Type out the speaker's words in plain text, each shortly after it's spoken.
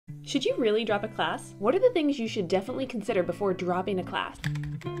Should you really drop a class? What are the things you should definitely consider before dropping a class?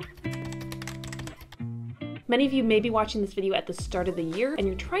 Many of you may be watching this video at the start of the year and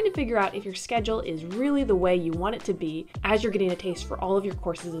you're trying to figure out if your schedule is really the way you want it to be as you're getting a taste for all of your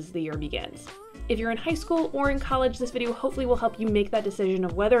courses as the year begins. If you're in high school or in college, this video hopefully will help you make that decision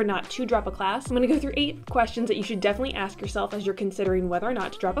of whether or not to drop a class. I'm going to go through 8 questions that you should definitely ask yourself as you're considering whether or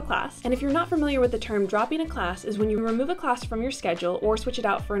not to drop a class. And if you're not familiar with the term dropping a class, is when you remove a class from your schedule or switch it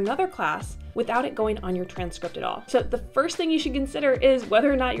out for another class without it going on your transcript at all. So the first thing you should consider is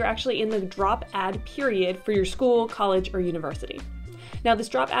whether or not you're actually in the drop add period for your school, college, or university. Now, this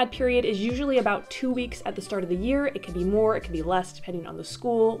drop add period is usually about 2 weeks at the start of the year. It can be more, it can be less, depending on the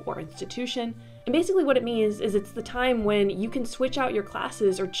school or institution. And basically what it means is it's the time when you can switch out your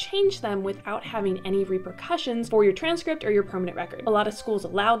classes or change them without having any repercussions for your transcript or your permanent record. A lot of schools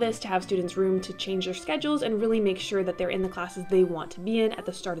allow this to have students room to change their schedules and really make sure that they're in the classes they want to be in at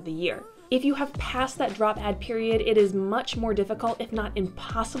the start of the year. If you have passed that drop add period, it is much more difficult, if not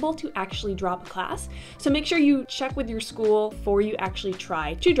impossible, to actually drop a class. So make sure you check with your school before you actually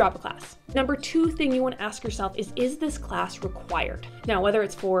try to drop a class. Number 2 thing you want to ask yourself is this class required? Now, whether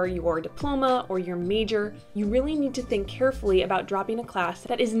it's for your diploma or your major, you really need to think carefully about dropping a class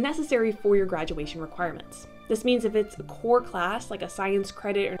that is necessary for your graduation requirements. This means if it's a core class, like a science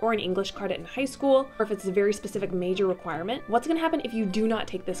credit or an English credit in high school, or if it's a very specific major requirement, what's going to happen if you do not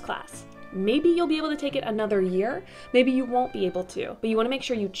take this class? Maybe you'll be able to take it another year, maybe you won't be able to, but you want to make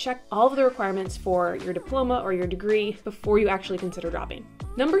sure you check all of the requirements for your diploma or your degree before you actually consider dropping.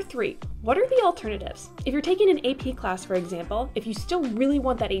 Number 3, what are the alternatives? If you're taking an AP class, for example, if you still really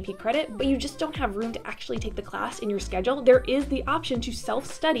want that AP credit, but you just don't have room to actually take the class in your schedule, there is the option to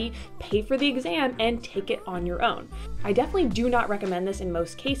self-study, pay for the exam, and take it on your own. I definitely do not recommend this in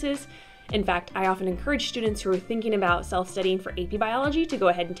most cases. In fact, I often encourage students who are thinking about self-studying for AP biology to go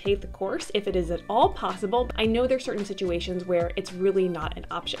ahead and take the course if it is at all possible. I know there are certain situations where it's really not an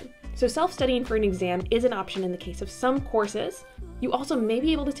option. So self-studying for an exam is an option in the case of some courses. You also may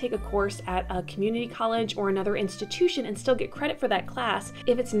be able to take a course at a community college or another institution and still get credit for that class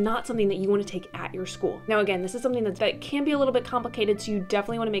if it's not something that you want to take at your school. Now again, this is something that can be a little bit complicated, so you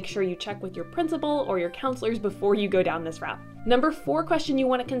definitely want to make sure you check with your principal or your counselors before you go down this route. Number 4 question you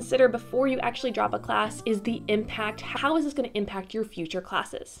want to consider before you actually drop a class is the impact. How is this going to impact your future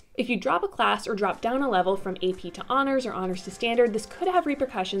classes? If you drop a class or drop down a level from AP to honors or honors to standard, this could have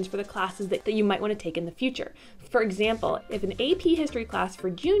repercussions for the classes that you might want to take in the future. For example, if an AP history class for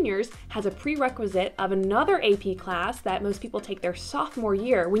juniors has a prerequisite of another AP class that most people take their sophomore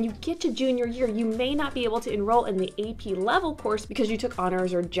year, when you get to junior year, you may not be able to enroll in the AP level course because you took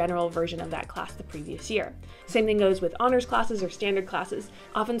honors or general version of that class the previous year. Same thing goes with honors classes or standard classes.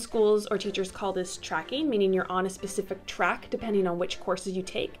 Often schools or teachers call this tracking, meaning you're on a specific track depending on which courses you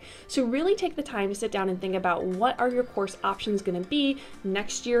take. So really take the time to sit down and think about what are your course options going to be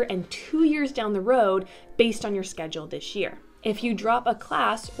next year and 2 years down the road based on your schedule this year. If you drop a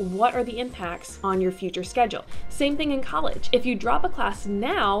class, what are the impacts on your future schedule? Same thing in college. If you drop a class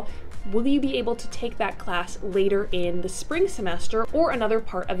now, will you be able to take that class later in the spring semester or another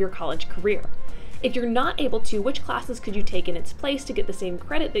part of your college career? If you're not able to, which classes could you take in its place to get the same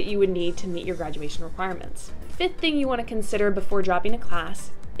credit that you would need to meet your graduation requirements? 5th thing you want to consider before dropping a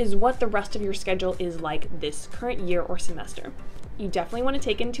class is what the rest of your schedule is like this current year or semester. You definitely want to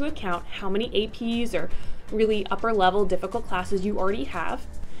take into account how many APs or really upper level difficult classes you already have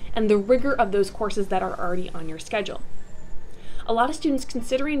and the rigor of those courses that are already on your schedule. A lot of students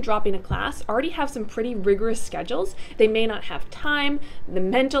considering dropping a class already have some pretty rigorous schedules. They may not have time, the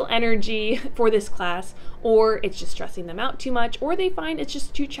mental energy for this class, or it's just stressing them out too much, or they find it's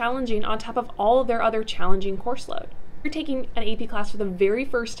just too challenging on top of all of their other challenging course load. You're taking an AP class for the very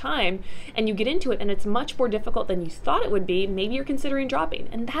first time and you get into it and it's much more difficult than you thought it would be, maybe you're considering dropping,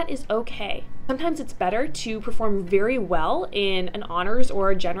 and that is okay. Sometimes it's better to perform very well in an honors or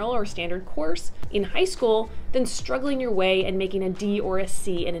a general or standard course in high school than struggling your way and making a D or a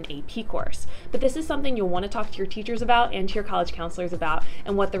C in an AP course. But this is something you'll want to talk to your teachers about and to your college counselors about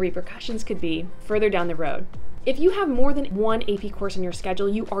and what the repercussions could be further down the road. If you have more than one AP course in your schedule,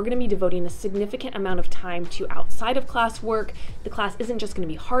 you are going to be devoting a significant amount of time to outside of class work. The class isn't just going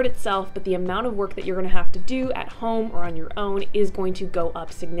to be hard itself, but the amount of work that you're going to have to do at home or on your own is going to go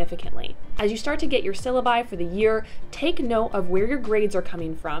up significantly. As you start to get your syllabi for the year, take note of where your grades are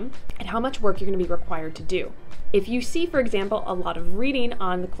coming from and how much work you're going to be required to do. If you see, for example, a lot of reading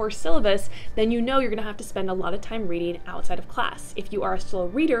on the course syllabus, then you know you're going to have to spend a lot of time reading outside of class. If you are a slow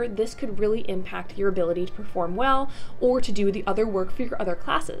reader, this could really impact your ability to perform well or to do the other work for your other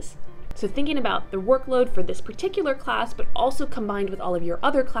classes. So thinking about the workload for this particular class, but also combined with all of your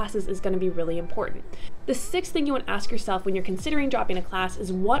other classes, is going to be really important. The sixth thing you want to ask yourself when you're considering dropping a class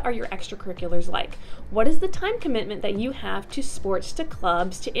is, what are your extracurriculars like? What is the time commitment that you have to sports, to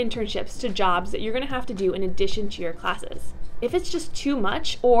clubs, to internships, to jobs that you're going to have to do in addition to your classes? If it's just too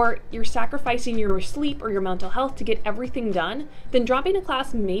much, or you're sacrificing your sleep or your mental health to get everything done, then dropping a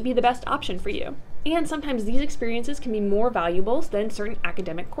class may be the best option for you. And sometimes these experiences can be more valuable than certain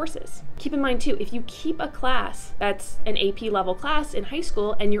academic courses. Keep in mind too, if you keep a class that's an AP level class in high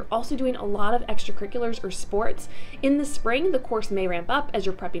school and you're also doing a lot of extracurriculars or sports, in the spring the course may ramp up as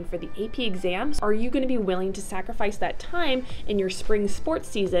you're prepping for the AP exams. Are you going to be willing to sacrifice that time in your spring sports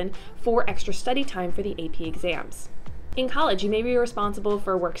season for extra study time for the AP exams? In college, you may be responsible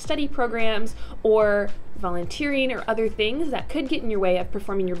for work-study programs or volunteering or other things that could get in your way of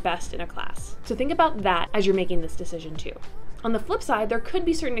performing your best in a class. So think about that as you're making this decision too. On the flip side, there could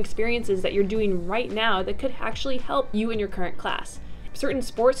be certain experiences that you're doing right now that could actually help you in your current class. Certain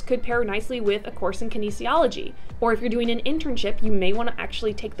sports could pair nicely with a course in kinesiology, or if you're doing an internship, you may want to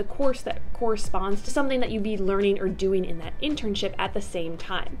actually take the course that corresponds to something that you'd be learning or doing in that internship at the same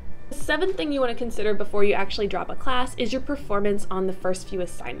time. The seventh thing you want to consider before you actually drop a class is your performance on the first few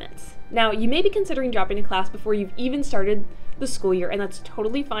assignments. Now, you may be considering dropping a class before you've even started the school year, and that's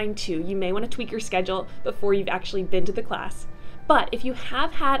totally fine too. You may want to tweak your schedule before you've actually been to the class. But if you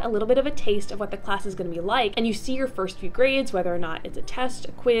have had a little bit of a taste of what the class is going to be like, and you see your first few grades, whether or not it's a test,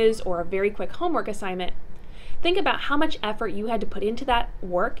 a quiz, or a very quick homework assignment, think about how much effort you had to put into that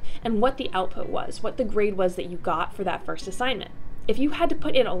work and what the output was, what the grade was that you got for that first assignment. If you had to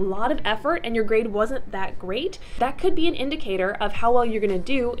put in a lot of effort and your grade wasn't that great, that could be an indicator of how well you're going to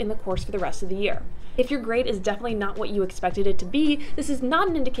do in the course for the rest of the year. If your grade is definitely not what you expected it to be, this is not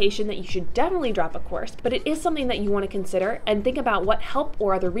an indication that you should definitely drop a course, but it is something that you want to consider and think about what help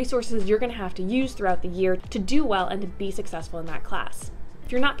or other resources you're going to have to use throughout the year to do well and to be successful in that class.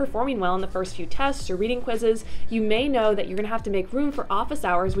 If you're not performing well in the first few tests or reading quizzes, you may know that you're going to have to make room for office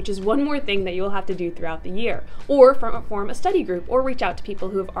hours, which is one more thing that you'll have to do throughout the year, or form a study group or reach out to people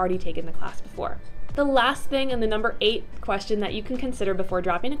who have already taken the class before. The last thing, and the number 8 question that you can consider before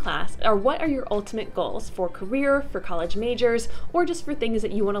dropping a class, are what are your ultimate goals for career, for college majors, or just for things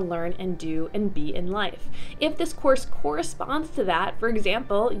that you want to learn and do and be in life. If this course corresponds to that, for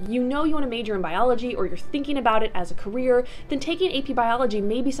example, you know you want to major in biology or you're thinking about it as a career, then taking AP biology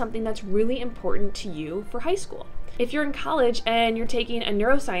may be something that's really important to you for high school. If you're in college and you're taking a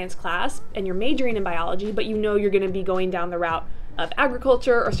neuroscience class and you're majoring in biology, but you know you're going to be going down the route of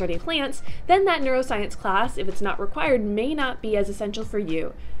agriculture or studying plants, then that neuroscience class, if it's not required, may not be as essential for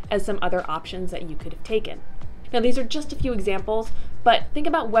you as some other options that you could have taken. Now, these are just a few examples, but think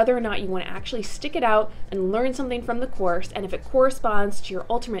about whether or not you want to actually stick it out and learn something from the course, and if it corresponds to your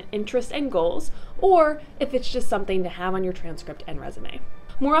ultimate interests and goals, or if it's just something to have on your transcript and resume.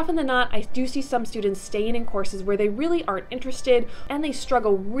 More often than not, I do see some students staying in courses where they really aren't interested and they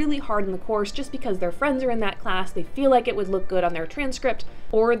struggle really hard in the course just because their friends are in that class, they feel like it would look good on their transcript,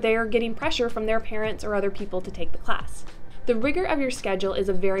 or they're getting pressure from their parents or other people to take the class. The rigor of your schedule is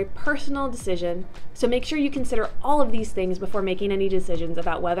a very personal decision, so make sure you consider all of these things before making any decisions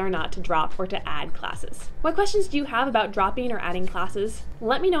about whether or not to drop or to add classes. What questions do you have about dropping or adding classes?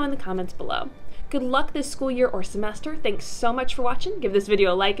 Let me know in the comments below. Good luck this school year or semester. Thanks so much for watching. Give this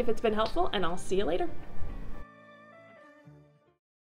video a like if it's been helpful, and I'll see you later.